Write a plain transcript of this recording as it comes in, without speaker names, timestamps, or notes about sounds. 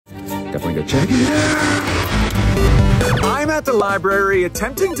definitely go check it out. I'm at the library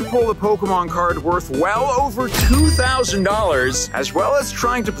attempting to pull a Pokemon card worth well over $2,000, as well as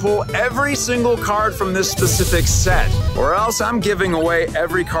trying to pull every single card from this specific set, or else I'm giving away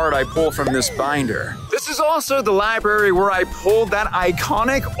every card I pull from this binder. This is also the library where I pulled that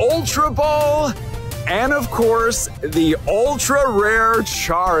iconic Ultra Ball, and of course, the Ultra Rare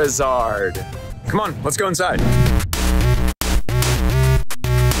Charizard. Come on, let's go inside.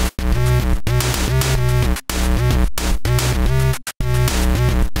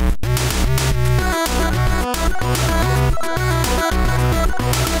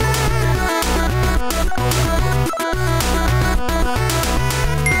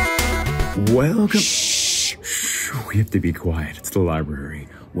 Welcome. Shh. We have to be quiet. It's the library.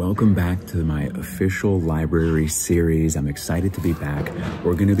 Welcome back to my official library series. I'm excited to be back.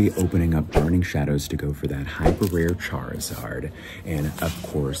 We're going to be opening up Burning Shadows to go for that hyper rare Charizard. And of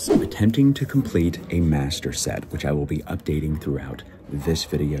course, attempting to complete a master set, which I will be updating throughout this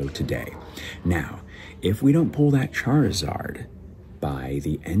video today. Now, if we don't pull that Charizard by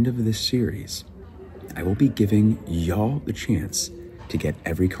the end of this series, I will be giving y'all the chance to get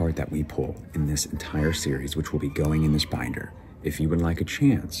every card that we pull in this entire series, which will be going in this binder. If you would like a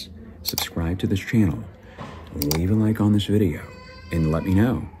chance, subscribe to this channel, leave a like on this video, and let me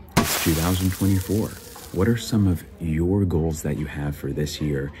know, it's 2024. What are some of your goals that you have for this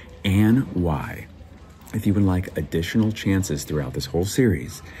year and why? If you would like additional chances throughout this whole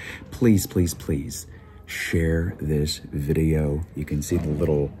series, please, please, please share this video. You can see the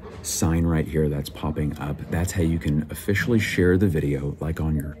little sign right here that's popping up. That's how you can officially share the video, like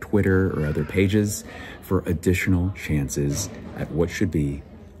on your Twitter or other pages, for additional chances at what should be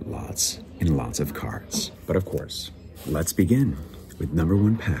lots and lots of cards. But of course, let's begin with number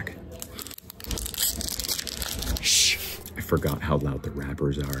 1 pack. Shh, I forgot how loud the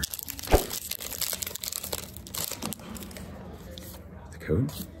wrappers are. The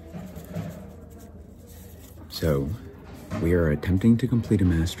code. So, we are attempting to complete a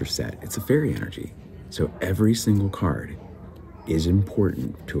master set. It's a fairy energy, so every single card is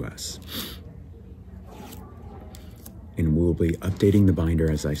important to us. And we'll be updating the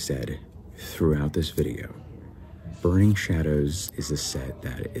binder, as I said, throughout this video. Burning Shadows is a set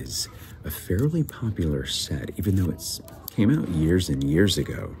that is a fairly popular set, even though it came out years and years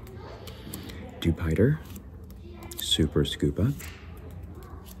ago. Dupiter, Super Scoopa.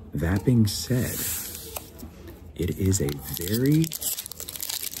 That being said, it is a very...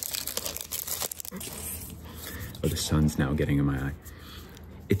 Oh, the sun's now getting in my eye.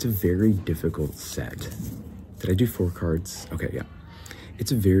 It's a very difficult set. Did I do 4 cards? Okay, yeah.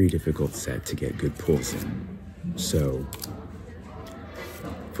 It's a very difficult set to get good pulls in. So,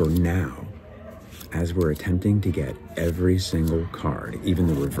 for now, as we're attempting to get every single card, even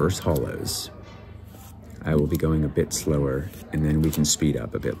the reverse hollows, I will be going a bit slower, and then we can speed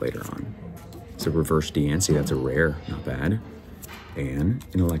up a bit later on. It's a reverse Diancie, that's a rare, not bad, and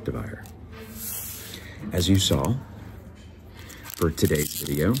an Electivire. As you saw, for today's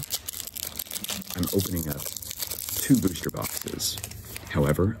video, I'm opening up 2 booster boxes.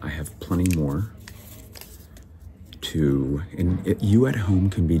 However, I have plenty more and you at home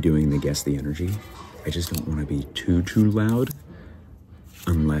can be doing the Guess the Energy. I just don't want to be too loud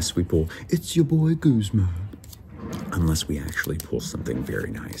unless we pull, it's your boy Guzma, unless we actually pull something very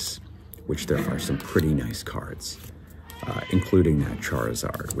nice. Which there are some pretty nice cards, including that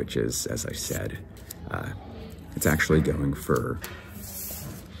Charizard, which is, as I said, it's actually going for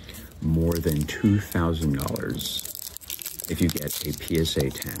more than $2,000 if you get a PSA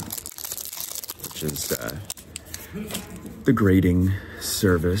 10, which is the grading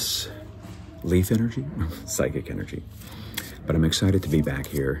service. Leaf Energy? Psychic Energy. But I'm excited to be back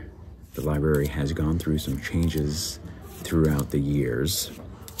here. The library has gone through some changes throughout the years.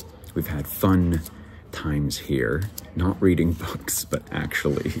 We've had fun times here, not reading books, but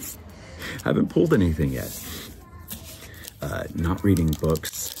actually haven't pulled anything yet. Not reading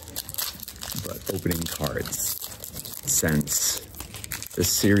books, but opening cards since the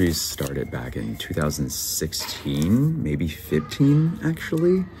series started back in 2016, maybe 15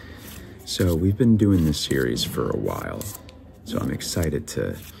 actually. So we've been doing this series for a while. So I'm excited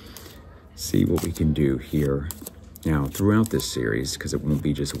to see what we can do here. Now, throughout this series, because it won't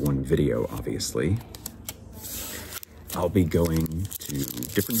be just one video, obviously, I'll be going to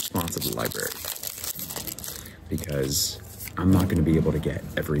different spots of the library because I'm not going to be able to get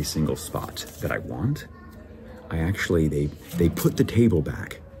every single spot that I want. They put the table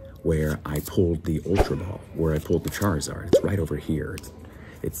back where I pulled the Ultra Ball, where I pulled the Charizard. It's right over here.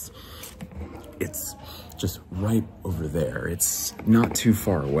 It's just right over there. It's not too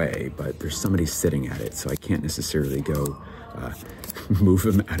far away, but there's somebody sitting at it, so I can't necessarily go move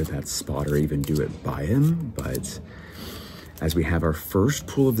him out of that spot or even do it by him. But as we have our first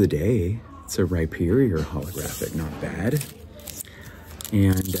pull of the day, it's a Rhyperior holographic, not bad.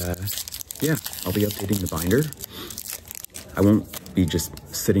 And yeah, I'll be updating the binder. I won't be just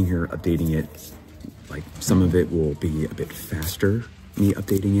sitting here updating it. Like, some of it will be a bit faster, me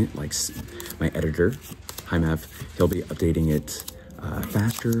updating it, like my editor, Hymav, he'll be updating it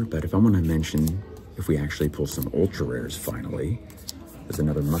faster. But if I want to mention, if we actually pull some Ultra Rares finally, there's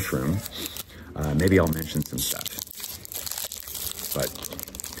another mushroom, maybe I'll mention some stuff. But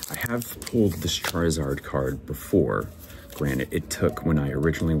I have pulled this Charizard card before. Granted, it took, when I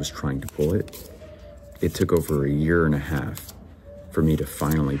originally was trying to pull it, it took over 1.5 years for me to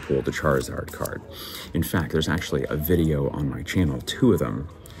finally pull the Charizard card. In fact, there's actually a video on my channel, 2 of them,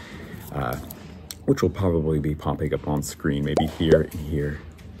 which will probably be popping up on screen, maybe here and here,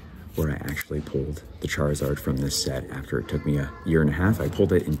 where I actually pulled the Charizard from this set after it took me 1.5 years. I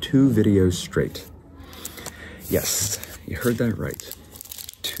pulled it in 2 videos straight. Yes, you heard that right.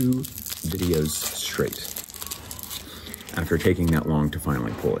 2 videos straight. After taking that long to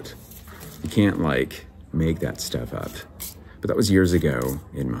finally pull it. You can't, like, make that stuff up. But that was years ago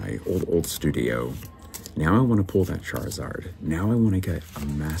in my old studio. Now I want to pull that Charizard. Now I want to get a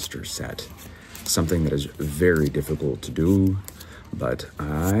master set. Something that is very difficult to do, but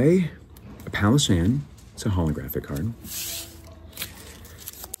a Palossand, it's a holographic card.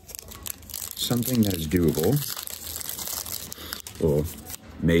 Something that is doable. Well,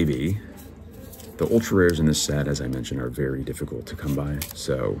 maybe. The Ultra Rares in this set, as I mentioned, are very difficult to come by,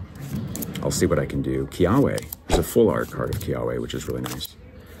 so I'll see what I can do. Kiawe, there's a full art card of Kiawe, which is really nice.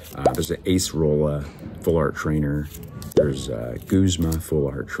 There's an Ace Rolla full art trainer. There's Guzma full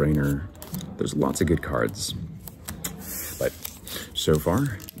art trainer. There's lots of good cards, but so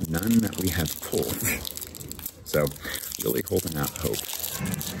far, none that we have pulled. So, really holding out hope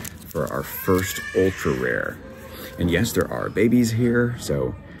for our first Ultra Rare. And yes, there are babies here,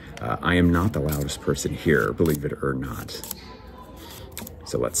 so I am not the loudest person here, believe it or not.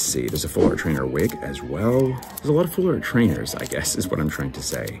 So let's see, there's a full art trainer wig as well. There's a lot of full art trainers, I guess, is what I'm trying to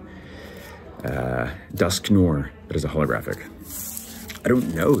say. Dusknoir, that is a holographic. I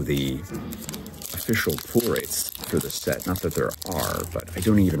don't know the official pull rates for this set, not that there are, but I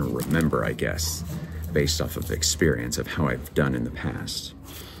don't even remember, I guess, based off of experience of how I've done in the past,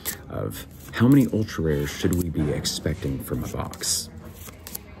 of how many Ultra Rares should we be expecting from a box.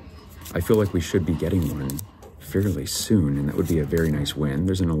 I feel like we should be getting one fairly soon, and that would be a very nice win.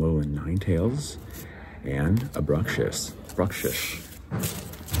 There's an Alolan Ninetales and a Bruxish.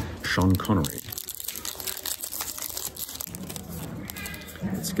 Sean Connery.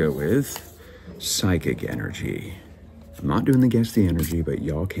 Let's go with Psychic Energy. I'm not doing the Guess the Energy, but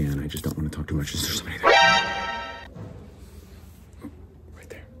y'all can. I just don't want to talk too much. Is there somebody there? Right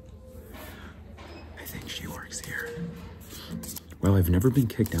there. I think she works here. Well, I've never been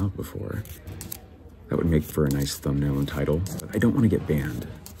kicked out before. That would make for a nice thumbnail and title, but I don't want to get banned.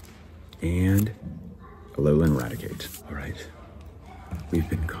 And Alolan Eradicate. All right, we've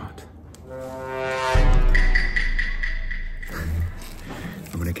been caught.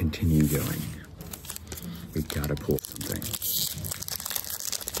 I'm gonna continue going. We gotta pull something.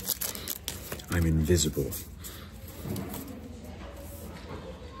 I'm invisible.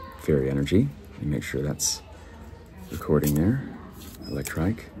 Fairy Energy. Let me make sure that's recording there.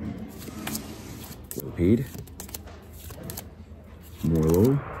 Electrike. Lopede.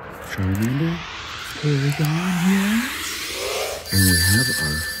 Morlo. Charmander. Porygon, yes! And we have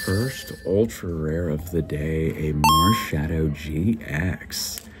our first Ultra Rare of the day, a Marshadow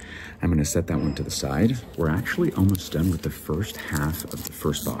GX. I'm going to set that one to the side. We're actually almost done with the first half of the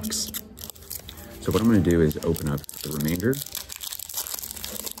first box. So what I'm going to do is open up the remainder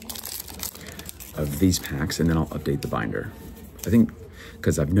of these packs, and then I'll update the binder. I think,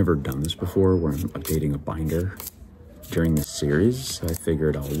 because I've never done this before, where I'm updating a binder during this series, so I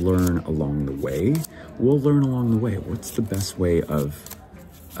figured I'll learn along the way. We'll learn along the way. What's the best way of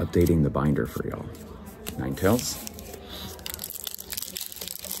updating the binder for y'all? Ninetales.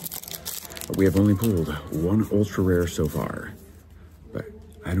 We have only pulled one Ultra Rare so far, but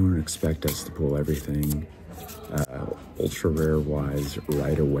I don't expect us to pull everything Ultra Rare wise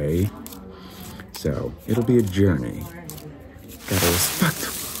right away. So it'll be a journey. Gotta respect.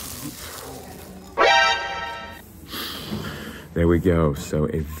 There we go. So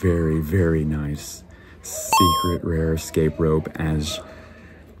a very, very nice secret rare escape rope as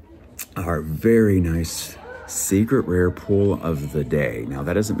our very nice secret rare pull of the day. Now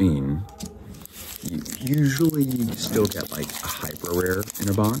that doesn't mean usually you still get like a hyper rare in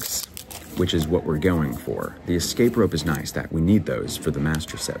a box, which is what we're going for. The escape rope is nice, that we need those for the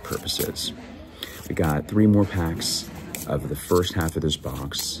master set purposes. We got 3 more packs of the first half of this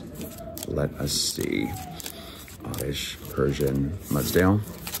box. Let us see. Oddish, Persian, Mudsdale.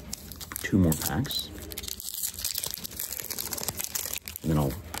 2 more packs. And then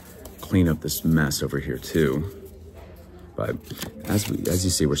I'll clean up this mess over here too. But as you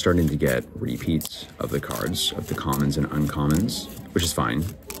see, we're starting to get repeats of the cards, of the commons and uncommons, which is fine.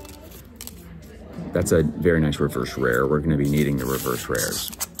 That's a very nice reverse rare. We're going to be needing the reverse rares.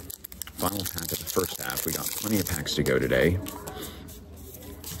 Final pack of the first half. We got plenty of packs to go today.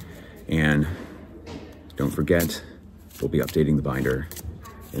 And don't forget, we'll be updating the binder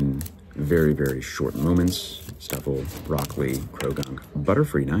in very, very short moments. Stuffle, Broccoli, Krogunk,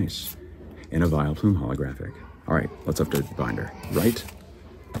 Butterfree, nice, and a Vileplume holographic. All right, let's update the binder. Right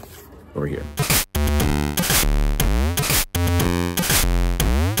over here.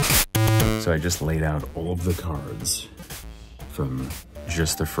 So I just laid out all of the cards from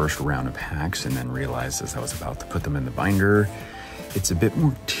just the first round of packs and then realized as I was about to put them in the binder, it's a bit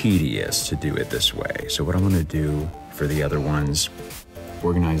more tedious to do it this way. So what I'm gonna do for the other ones,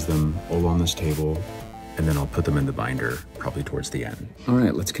 organize them all on this table, and then I'll put them in the binder probably towards the end. All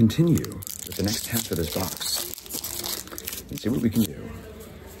right, let's continue with the next half of this box and see what we can do.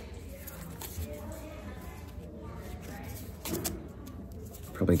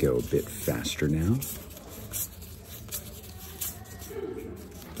 Probably go a bit faster now.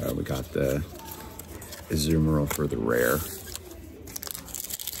 We got the Azumarill for the rare.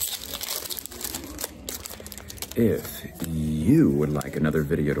 If you would like another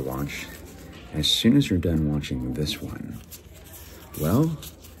video to watch, as soon as you're done watching this one, well,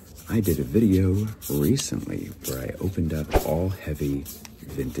 I did a video recently where I opened up all heavy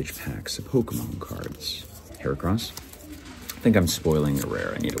vintage packs of Pokemon cards. Heracross? I think I'm spoiling a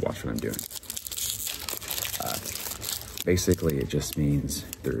rare. I need to watch what I'm doing. Basically, it just means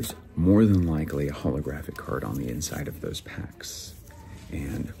there's more than likely a holographic card on the inside of those packs.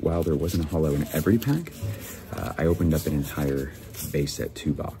 And while there wasn't a holo in every pack, I opened up an entire base set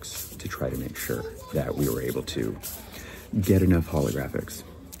 2 box to try to make sure that we were able to get enough holographics.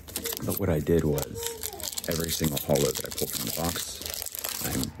 But what I did was every single holo that I pulled from the box,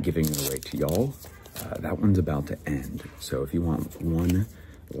 I'm giving it away to y'all. That one's about to end. So if you want one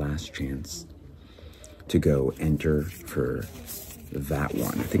last chance to go enter for that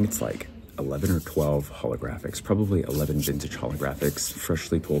one, I think it's like 11 or 12 holographics, probably 11 vintage holographics,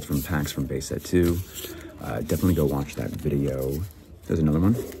 freshly pulled from packs from base set 2. Definitely go watch that video. There's another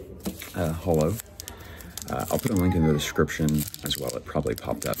one, holo. I'll put a link in the description as well. It probably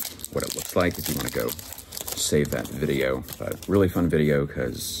popped up what it looks like if you want to go save that video. But really fun video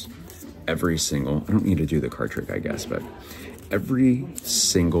because every single, I don't need to do the card trick, I guess, but every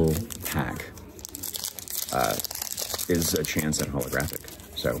single pack is a chance at holographic.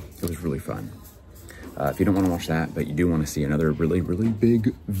 So it was really fun. If you don't want to watch that, but you do want to see another really, really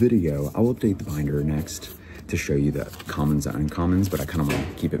big video, I'll update the binder next to show you the commons and uncommons, but I kind of want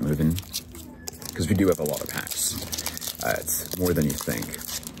to keep it moving because we do have a lot of packs. It's more than you think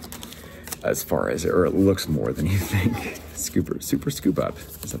as far as, or it looks more than you think. Super scoop up.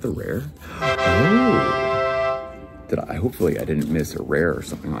 Is that the rare? Oh! Hopefully I didn't miss a rare or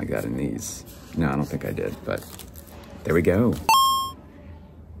something like that in these. No, I don't think I did, but there we go.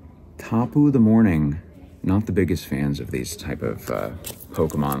 Tapu the Morning. Not the biggest fans of these type of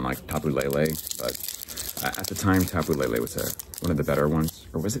Pokemon like Tapu Lele, but at the time Tapu Lele was one of the better ones.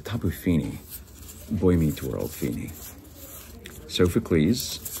 Or was it Tapu Fini? Boy Meets World Fini.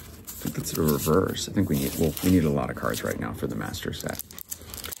 Sophocles. I think that's the reverse. I think we need a lot of cards right now for the master set.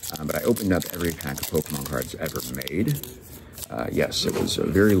 But I opened up every pack of Pokemon cards ever made. Yes, it was a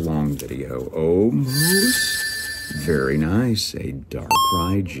very long video. Almost. Very nice. A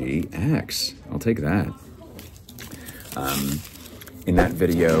Darkrai GX. I'll take that. In that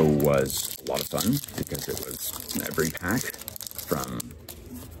video was a lot of fun because it was every pack from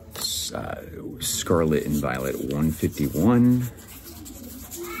Scarlet and Violet 151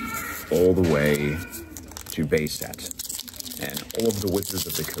 all the way to base set. And all of the Wizards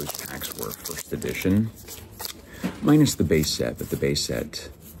of the Coast packs were first edition, minus the base set, but the base set,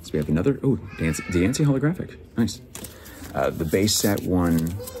 so we have another, oh, Diancie holographic, nice. The base set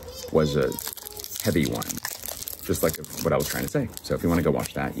one was a heavy one, just like what I was trying to say. So if you want to go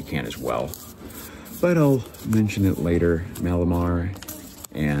watch that, you can as well. But I'll mention it later. Malamar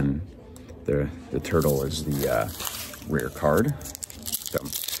and the turtle is the rare card. So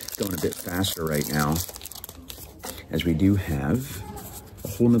going a bit faster right now. as we do have a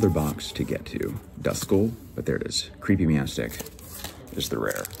whole nother box to get to. Duskull, but there it is. Creepy Meowstic is the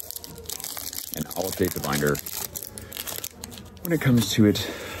rare. And I'll update the binder when it comes to it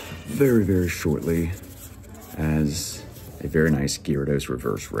very, very shortly as a very nice Gyarados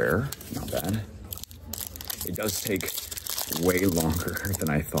reverse rare. Not bad. It does take way longer than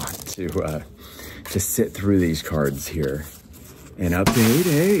I thought to sit through these cards here. An update,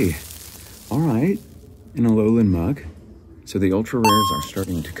 hey, all right, an Alolan mug. So the ultra rares are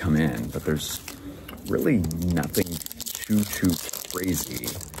starting to come in, but there's really nothing too crazy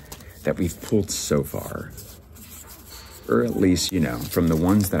that we've pulled so far. Or at least, you know, from the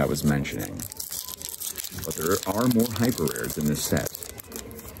ones that I was mentioning. But there are more hyper rares in this set.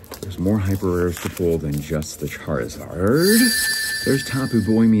 There's more hyper rares to pull than just the Charizard. There's Tapu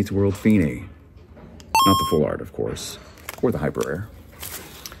Boy meets World Fini. Not the full art, of course, or the hyper rare.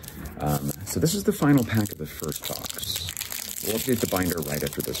 So this is the final pack of the first box. We'll update the binder right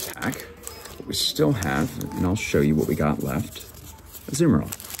after this pack. But we still have, and I'll show you what we got left, a Zoomerl.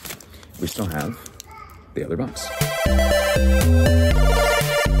 We still have the other box.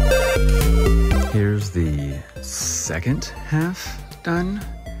 Here's the second half done.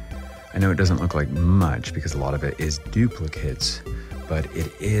 I know it doesn't look like much because a lot of it is duplicates, but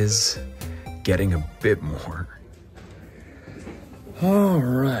it is getting a bit more. All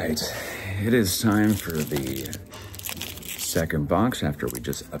right, it is time for the second box after we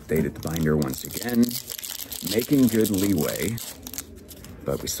just updated the binder once again, making good leeway,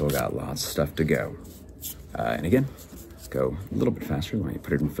 but we still got lots of stuff to go. And again, go a little bit faster. Let me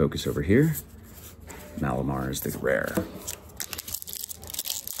put it in focus over here. Malamar is the rare.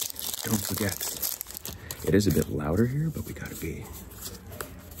 Don't forget, it is a bit louder here, but we gotta be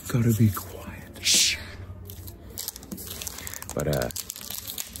quiet. Shh. But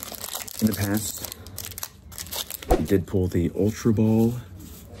in the past, we did pull the Ultra Ball.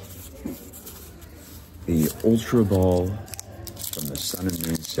 The Ultra Ball from the Sun and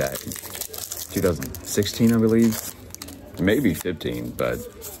Moon set, 2016, I believe. Maybe 15, but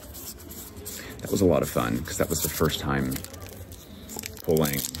that was a lot of fun because that was the first time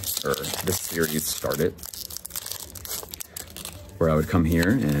pulling, or this series started, where I would come here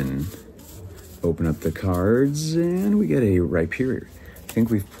and open up the cards and we get a Rhyperior. I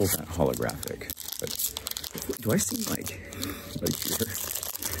think we've pulled that holographic, but do I seem like here?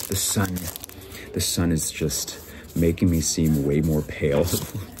 The sun is just making me seem way more pale.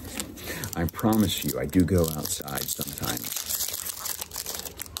 I promise you, I do go outside sometimes.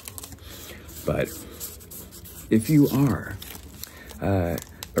 But if you are a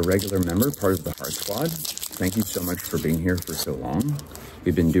regular member, part of the Heart Squad, thank you so much for being here for so long.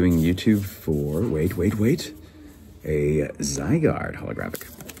 We've been doing YouTube for, wait, a Zygarde holographic.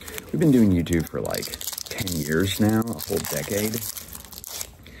 We've been doing YouTube for like 10 years now, a whole decade.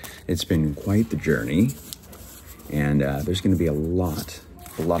 It's been quite the journey, and there's going to be a lot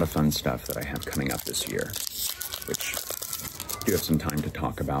of fun stuff that I have coming up this year, which I do have some time to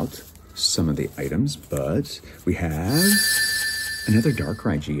talk about some of the items, but we have another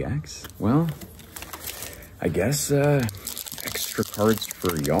Darkrai GX. Well, I guess extra cards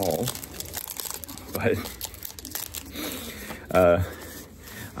for y'all, but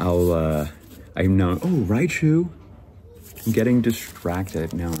I'm not, oh, Raichu. I'm getting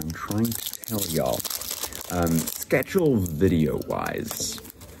distracted now. I'm trying to tell y'all. Schedule video-wise,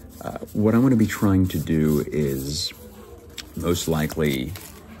 what I'm going to be trying to do is most likely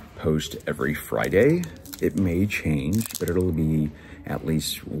post every Friday. It may change, but it'll be at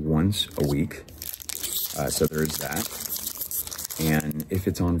least once a week. So there's that. And if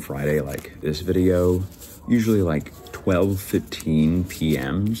it's on Friday, like this video, usually like 12:15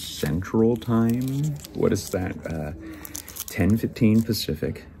 p.m. Central Time. What is that? 10:15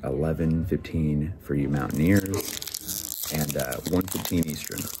 Pacific, 11:15 for you Mountaineers, and 1:15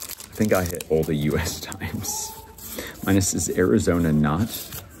 Eastern. I think I hit all the U.S. times. Minus, is Arizona not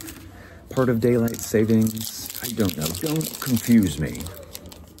part of daylight savings? I don't know. Don't confuse me.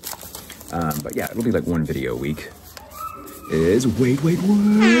 But yeah, it'll be like one video a week. It is. Wait.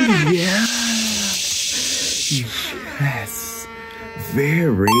 Yeah. Yes.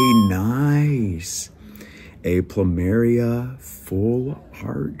 Very nice. A Plumeria full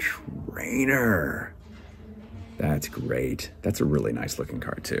art trainer. That's great. That's a really nice looking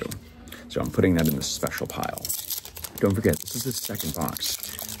card too. So I'm putting that in the special pile. Don't forget, this is the second box.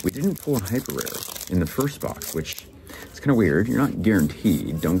 We didn't pull a hyper rare in the first box, which is kind of weird. You're not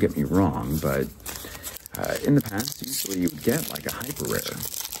guaranteed, don't get me wrong, but in the past, usually you would get like a hyper rare.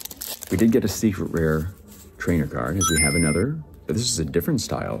 We did get a secret rare trainer card, as we have another, but this is a different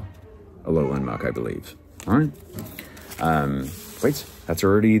style Alolan Muck, I believe. All right. Wait, that's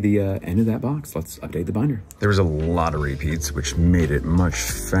already the end of that box. Let's update the binder. There was a lot of repeats, which made it much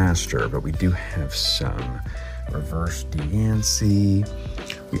faster, but we do have some reverse Deancey.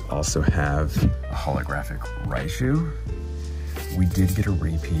 We also have a holographic Raichu. We did get a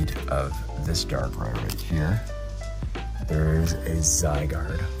repeat of this Darkrai right here. There's a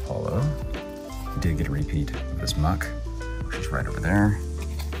Zygarde holo. We did get a repeat of this Muck, which is right over there.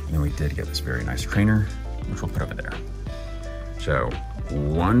 And then we did get this very nice trainer, which we'll put over there. So,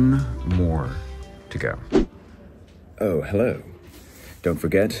 one more to go. Oh, hello. Don't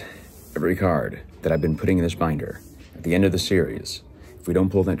forget, every card that I've been putting in this binder, at the end of the series, if we don't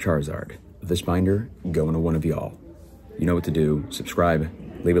pull that Charizard, this binder, going to one of y'all. You know what to do. Subscribe,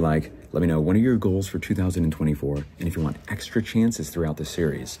 leave a like, let me know what are your goals for 2024, and if you want extra chances throughout the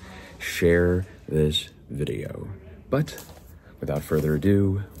series, share this video. But, without further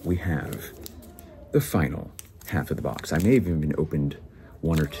ado, we have the final half of the box. I may have even opened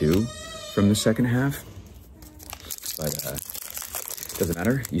one or two from the second half, but doesn't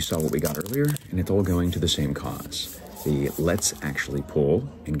matter. You saw what we got earlier, and it's all going to the same cause. Let's actually pull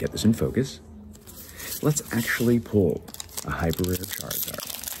and get this in focus. Let's actually pull a Hyper Rare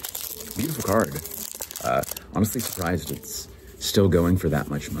Charizard. Beautiful card. Honestly surprised it's still going for that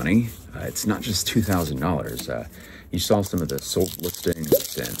much money. It's not just $2,000. You saw some of the sold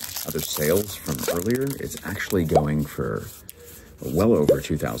listings and other sales from earlier. It's actually going for well over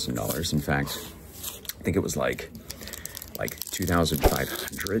 $2,000. In fact, I think it was like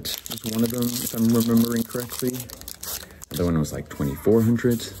 2,500 was one of them, if I'm remembering correctly. The one was like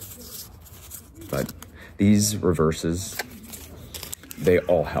 2,400. But these reverses, they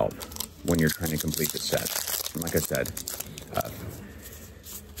all help when you're trying to complete the set. And like I said,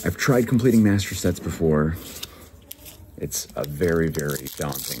 I've tried completing master sets before. It's a very, very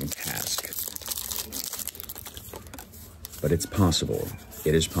daunting task. But it's possible.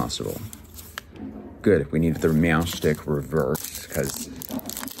 It is possible. Good, we need the mouse stick reversed, because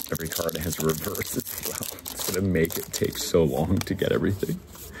every card has a reverse as well. It's gonna make it take so long to get everything.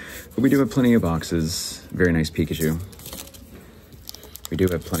 But we do have plenty of boxes. Very nice Pikachu. We do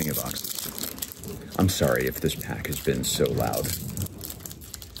have plenty of boxes. I'm sorry if this pack has been so loud.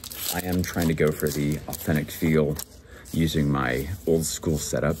 I am trying to go for the authentic feel using my old school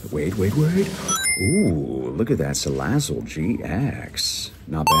setup. Wait. Ooh, look at that Salazzle GX.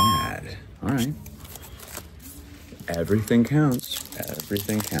 Not bad. All right. Everything counts.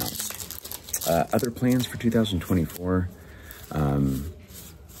 Everything counts. Other plans for 2024.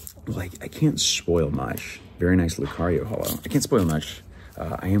 Like, I can't spoil much. Very nice Lucario holo. I can't spoil much.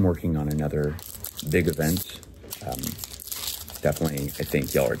 I am working on another big event. Definitely, I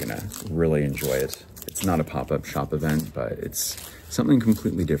think y'all are gonna really enjoy it. It's not a pop-up shop event, but it's something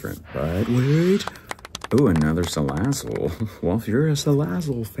completely different. But wait. Oh, another Salazzle. Well, if you're a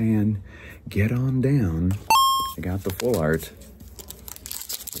Salazzle fan, get on down. I got the full art.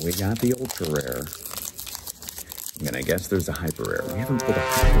 We got the Ultra Rare. I'm gonna guess there's a Hyper Rare. We haven't pulled a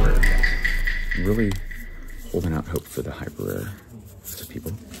Hyper Rare yet. I'm really holding out hope for the Hyper Rare.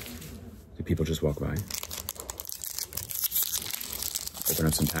 Do people just walk by? Open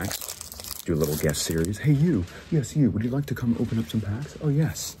up some packs. Do a little guest series. Hey, you. Yes, you. Would you like to come open up some packs? Oh,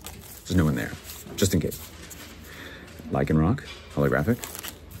 yes. There's no one there. Just in case. Lycanroc. Holographic.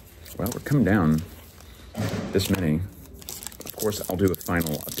 Well, we're coming down this many. Of course, I'll do a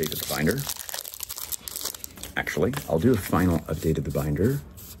final update of the binder. Actually, I'll do a final update of the binder.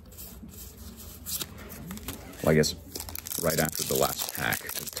 Well, I guess right after the last pack,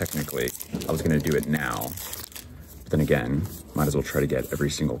 because technically I was going to do it now. But then again, might as well try to get every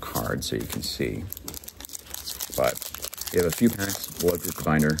single card so you can see. But we have a few packs, we'll update the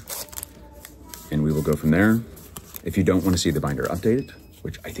binder, and we will go from there. If you don't want to see the binder updated,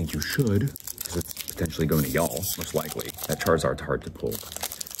 which I think you should, because it's potentially going to y'all, most likely. That Charizard's hard to pull.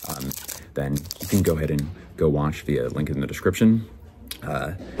 Then you can go ahead and go watch via link in the description.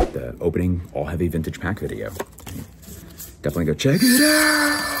 The opening all heavy vintage pack video. And definitely go check it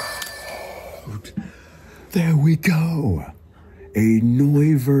out. There we go. A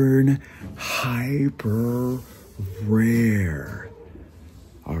Noivern Hyper Rare.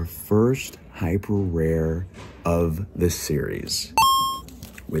 Our first Hyper Rare of the series,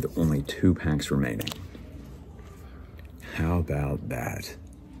 with only 2 packs remaining. How about that?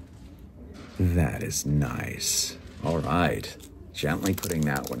 That is nice. All right, gently putting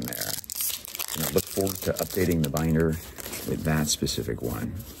that one there. And I look forward to updating the binder with that specific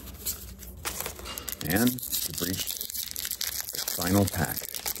one. And we've reached the final pack.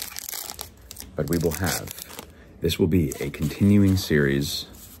 But we will have, this will be a continuing series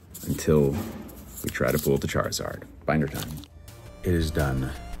until we try to pull the Charizard. Binder time. It is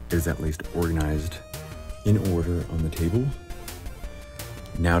done. It is at least organized in order on the table.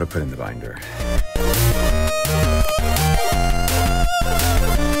 Now to put in the binder.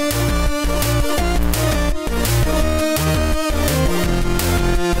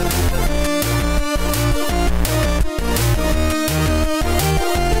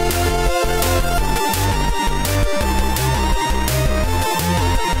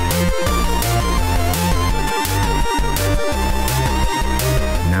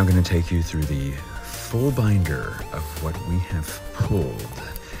 Now I'm going to take you through the full binder of what we have pulled.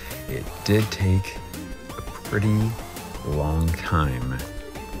 It did take a pretty long time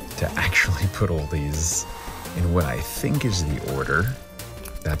to actually put all these in what I think is the order.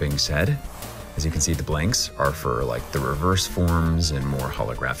 That being said, as you can see, the blanks are for like the reverse forms and more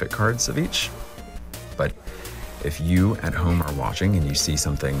holographic cards of each. But if you at home are watching and you see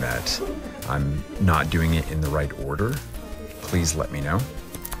something that I'm not doing it in the right order, please let me know.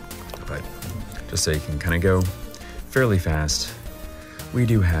 But just so you can kind of go fairly fast, we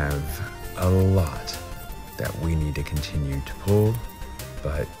do have a lot that we need to continue to pull,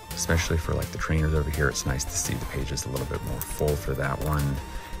 but especially for like the trainers over here, it's nice to see the pages a little bit more full for that one.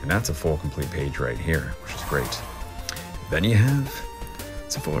 And that's a full complete page right here, which is great. Then you have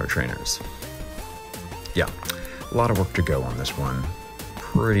some full art trainers. Yeah, a lot of work to go on this one.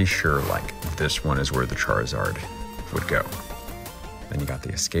 Pretty sure like this one is where the Charizard would go. Then you got the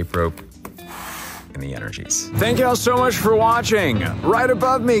escape rope and the energies. Thank y'all so much for watching. Right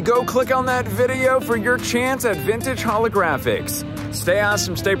above me, go click on that video for your chance at vintage holographics. Stay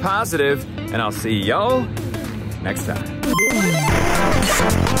awesome, stay positive, and I'll see y'all next time.